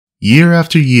Year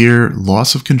after year,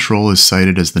 loss of control is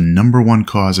cited as the #1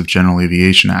 cause of general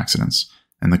aviation accidents,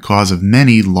 and the cause of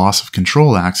many loss of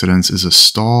control accidents is a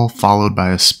stall followed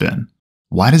by a spin.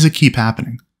 Why does it keep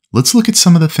happening? Let's look at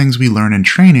some of the things we learn in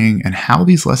training and how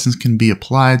these lessons can be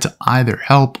applied to either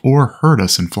help or hurt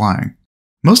us in flying.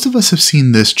 Most of us have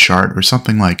seen this chart or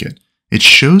something like it. It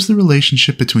shows the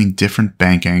relationship between different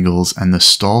bank angles and the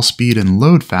stall speed and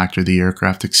load factor the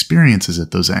aircraft experiences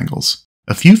at those angles.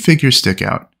 A few figures stick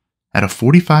out. At a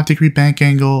 45-degree bank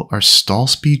angle, our stall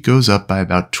speed goes up by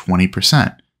about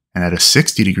 20%, and at a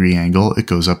 60-degree angle, it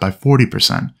goes up by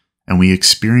 40%, and we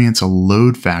experience a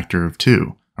load factor of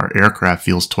 2. Our aircraft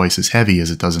feels twice as heavy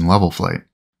as it does in level flight.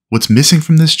 What's missing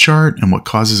from this chart, and what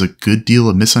causes a good deal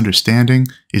of misunderstanding,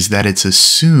 is that it's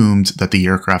assumed that the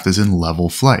aircraft is in level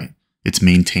flight. It's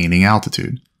maintaining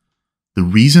altitude. The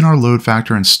reason our load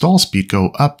factor and stall speed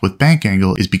go up with bank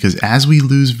angle is because as we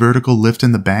lose vertical lift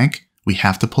in the bank, we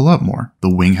have to pull up more.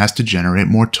 The wing has to generate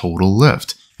more total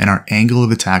lift, and our angle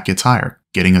of attack gets higher,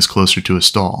 getting us closer to a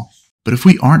stall. But if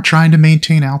we aren't trying to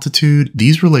maintain altitude,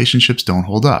 these relationships don't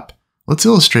hold up. Let's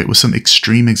illustrate with some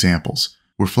extreme examples.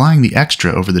 We're flying the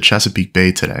Extra over the Chesapeake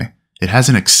Bay today. It has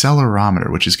an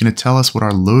accelerometer, which is going to tell us what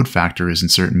our load factor is in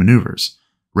certain maneuvers.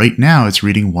 Right now, it's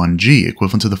reading 1G,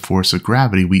 equivalent to the force of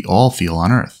gravity we all feel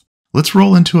on Earth. Let's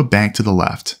roll into a bank to the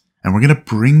left, and we're going to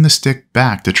bring the stick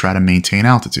back to try to maintain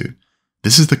altitude.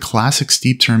 This is the classic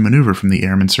steep turn maneuver from the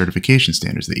Airman Certification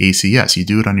Standards, the ACS. You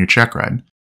do it on your check ride.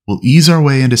 We'll ease our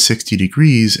way into 60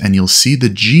 degrees, and you'll see the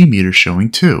G meter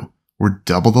showing 2. We're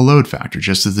double the load factor,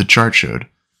 just as the chart showed.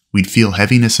 We'd feel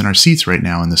heaviness in our seats right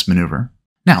now in this maneuver.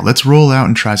 Now, let's roll out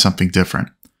and try something different.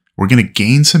 We're going to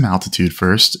gain some altitude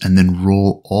first, and then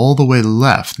roll all the way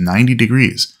left 90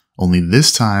 degrees. Only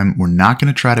this time, we're not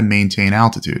going to try to maintain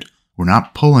altitude. We're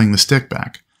not pulling the stick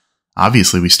back.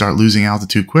 Obviously, we start losing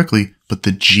altitude quickly, but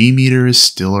the G meter is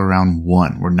still around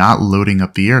 1. We're not loading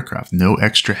up the aircraft. No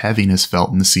extra heaviness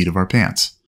felt in the seat of our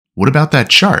pants. What about that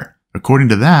chart? According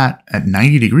to that, at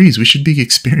 90 degrees, we should be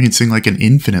experiencing like an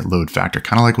infinite load factor,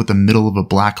 kind of like what the middle of a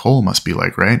black hole must be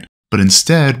like, right? But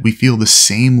instead, we feel the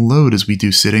same load as we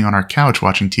do sitting on our couch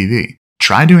watching TV.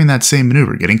 Try doing that same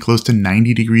maneuver, getting close to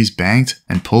 90 degrees banked,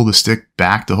 and pull the stick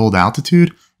back to hold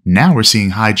altitude. Now we're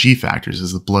seeing high G factors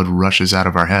as the blood rushes out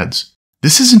of our heads.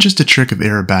 This isn't just a trick of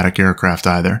aerobatic aircraft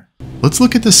either. Let's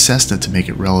look at the Cessna to make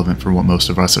it relevant for what most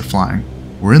of us are flying.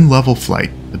 We're in level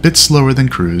flight, a bit slower than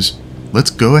cruise.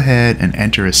 Let's go ahead and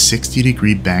enter a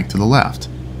 60-degree bank to the left,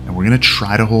 and we're going to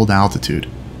try to hold altitude.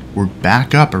 We're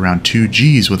back up around 2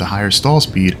 Gs with a higher stall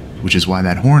speed, which is why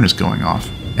that horn is going off.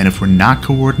 And if we're not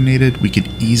coordinated, we could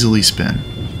easily spin.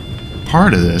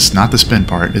 Part of this, not the spin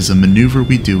part, is a maneuver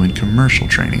we do in commercial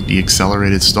training, the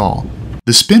accelerated stall.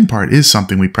 The spin part is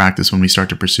something we practice when we start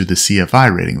to pursue the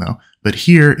CFI rating though, but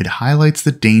here it highlights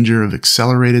the danger of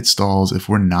accelerated stalls if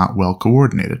we're not well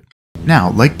coordinated.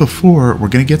 Now, like before, we're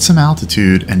going to get some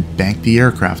altitude and bank the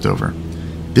aircraft over.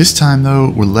 This time though,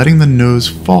 we're letting the nose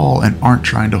fall and aren't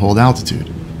trying to hold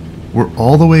altitude. We're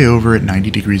all the way over at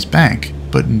 90 degrees bank,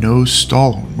 but no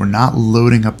stall horn. We're not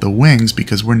loading up the wings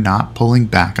because we're not pulling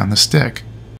back on the stick.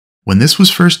 When this was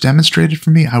first demonstrated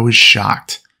for me, I was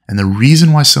shocked. And the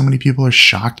reason why so many people are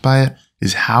shocked by it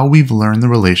is how we've learned the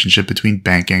relationship between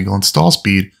bank angle and stall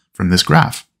speed from this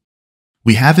graph.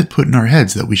 We have it put in our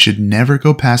heads that we should never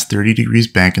go past 30 degrees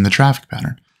bank in the traffic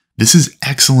pattern. This is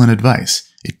excellent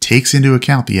advice. It takes into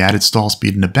account the added stall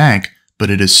speed in the bank, but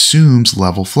it assumes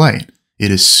level flight.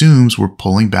 It assumes we're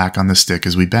pulling back on the stick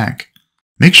as we bank.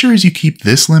 Make sure as you keep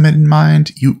this limit in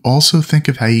mind, you also think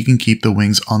of how you can keep the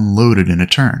wings unloaded in a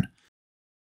turn.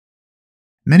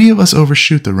 Many of us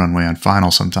overshoot the runway on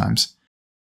final sometimes.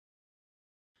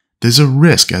 There's a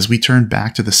risk as we turn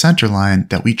back to the center line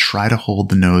that we try to hold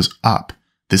the nose up.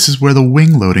 This is where the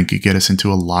wing loading could get us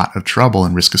into a lot of trouble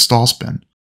and risk a stall spin.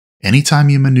 Anytime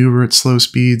you maneuver at slow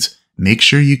speeds, make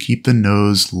sure you keep the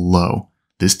nose low.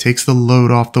 This takes the load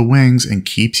off the wings and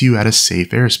keeps you at a safe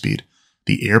airspeed.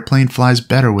 The airplane flies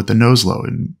better with the nose low,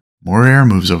 and more air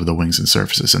moves over the wings and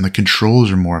surfaces, and the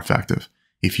controls are more effective.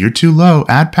 If you're too low,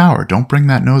 add power, don't bring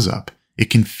that nose up. It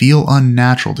can feel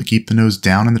unnatural to keep the nose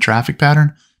down in the traffic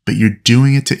pattern, but you're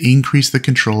doing it to increase the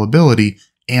controllability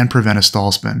and prevent a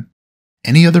stall spin.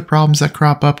 Any other problems that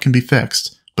crop up can be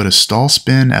fixed, but a stall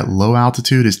spin at low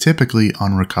altitude is typically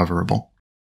unrecoverable.